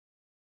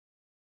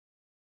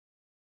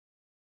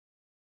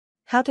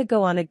How to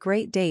go on a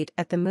great date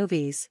at the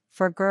movies,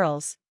 for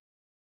girls.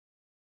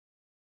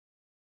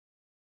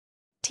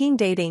 Teen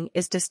dating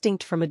is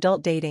distinct from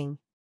adult dating.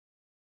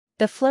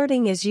 The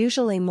flirting is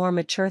usually more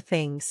mature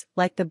things,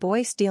 like the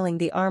boy stealing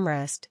the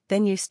armrest,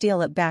 then you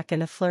steal it back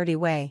in a flirty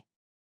way.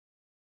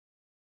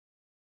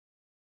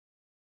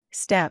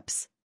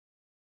 Steps.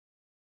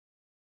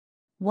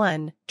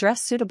 1.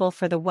 Dress suitable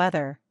for the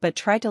weather, but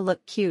try to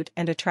look cute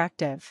and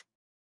attractive.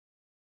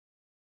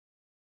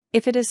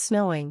 If it is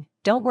snowing,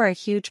 don't wear a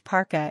huge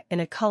parka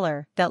in a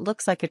color that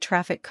looks like a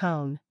traffic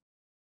cone.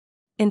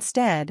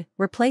 Instead,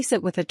 replace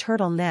it with a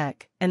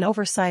turtleneck, an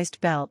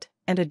oversized belt,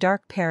 and a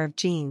dark pair of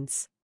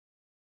jeans.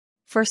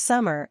 For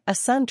summer, a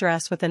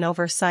sundress with an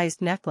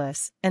oversized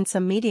necklace and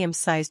some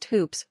medium-sized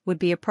hoops would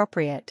be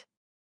appropriate.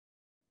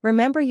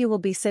 Remember, you will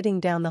be sitting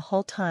down the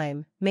whole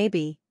time,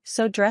 maybe,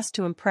 so dress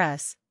to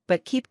impress,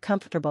 but keep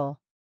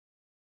comfortable.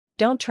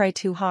 Don't try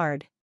too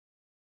hard.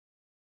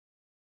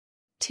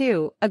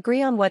 2.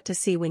 Agree on what to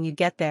see when you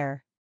get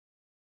there.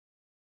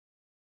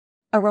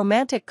 A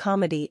romantic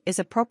comedy is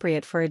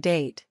appropriate for a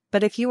date,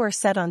 but if you are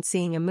set on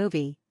seeing a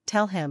movie,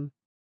 tell him.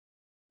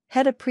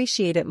 He'd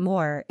appreciate it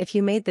more if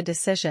you made the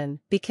decision,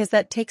 because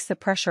that takes the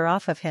pressure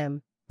off of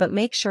him, but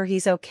make sure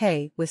he's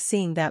okay with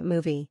seeing that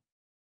movie.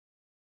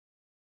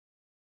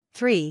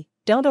 3.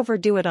 Don't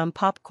overdo it on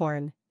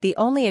popcorn. The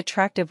only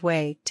attractive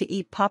way to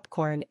eat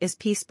popcorn is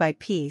piece by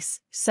piece,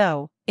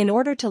 so, in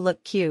order to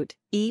look cute,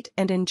 eat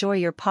and enjoy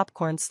your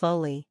popcorn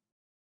slowly.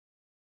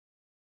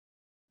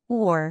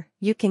 Or,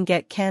 you can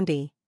get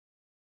candy.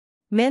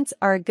 Mints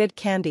are a good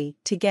candy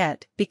to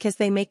get because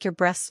they make your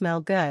breath smell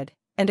good,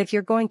 and if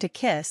you're going to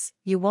kiss,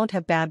 you won't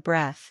have bad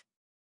breath.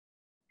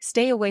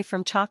 Stay away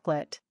from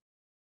chocolate.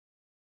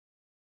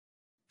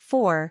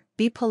 4.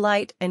 Be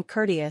polite and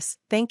courteous.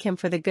 Thank him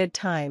for the good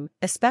time,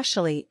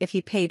 especially if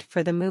he paid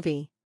for the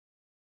movie.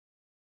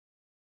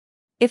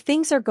 If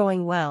things are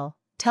going well,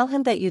 tell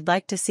him that you'd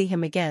like to see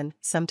him again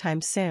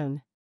sometime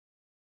soon.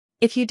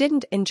 If you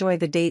didn't enjoy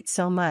the date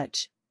so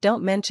much,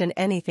 don't mention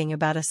anything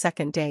about a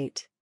second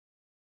date.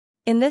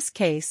 In this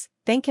case,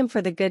 thank him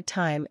for the good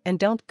time and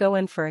don't go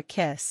in for a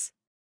kiss.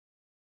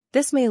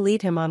 This may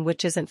lead him on,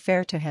 which isn't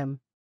fair to him.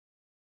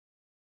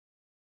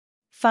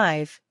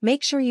 5.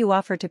 Make sure you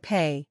offer to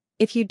pay.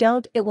 If you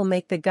don't, it will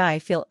make the guy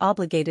feel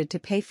obligated to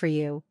pay for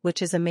you, which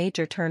is a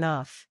major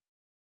turn-off.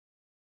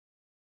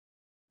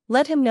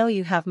 Let him know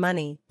you have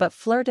money, but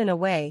flirt in a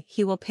way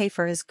he will pay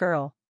for his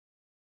girl.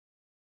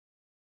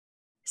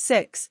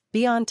 6.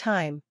 Be on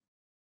time.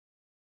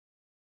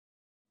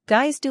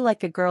 Guys do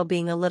like a girl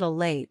being a little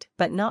late,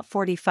 but not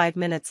 45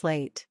 minutes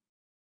late.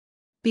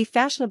 Be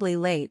fashionably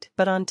late,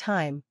 but on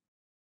time.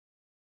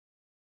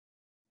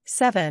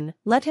 7.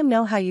 Let him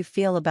know how you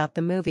feel about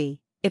the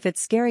movie. If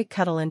it's scary,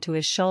 cuddle into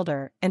his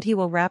shoulder, and he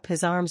will wrap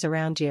his arms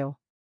around you.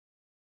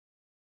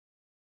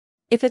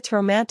 If it's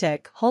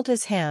romantic, hold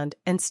his hand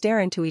and stare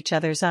into each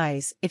other's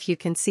eyes if you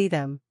can see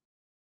them.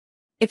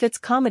 If it's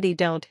comedy,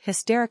 don't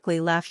hysterically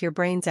laugh your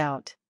brains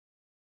out.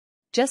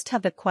 Just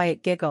have a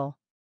quiet giggle.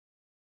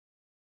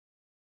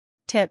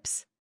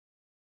 Tips.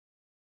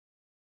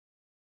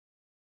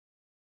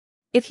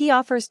 If he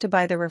offers to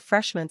buy the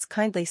refreshments,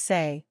 kindly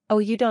say, "Oh,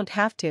 you don't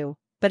have to,"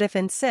 but if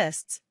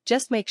insists,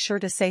 just make sure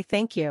to say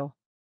thank you.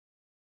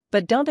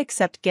 But don't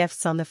accept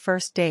gifts on the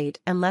first date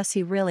unless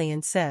he really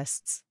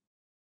insists.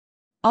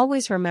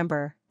 Always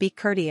remember, be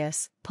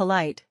courteous,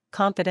 polite,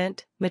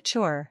 confident,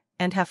 mature,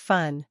 and have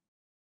fun.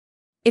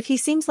 If he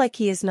seems like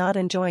he is not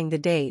enjoying the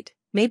date,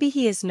 maybe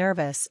he is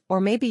nervous, or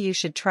maybe you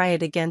should try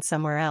it again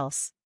somewhere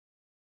else.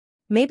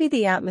 Maybe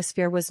the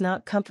atmosphere was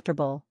not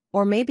comfortable,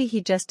 or maybe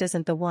he just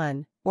isn't the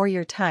one, or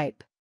your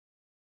type.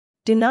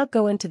 Do not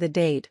go into the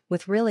date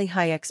with really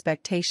high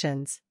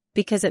expectations,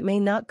 because it may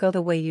not go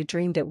the way you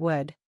dreamed it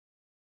would.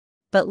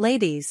 But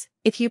ladies,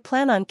 if you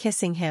plan on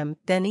kissing him,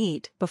 then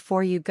eat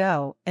before you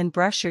go and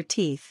brush your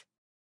teeth.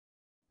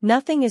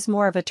 Nothing is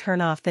more of a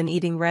turn-off than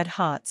eating Red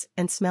Hots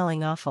and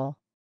smelling awful.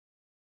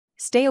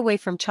 Stay away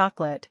from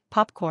chocolate,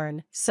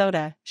 popcorn,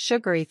 soda,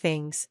 sugary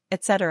things,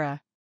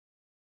 etc.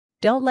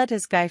 Don't let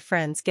his guy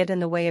friends get in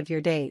the way of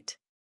your date.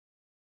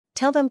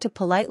 Tell them to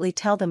politely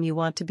tell them you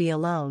want to be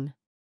alone.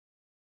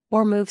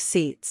 Or move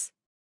seats.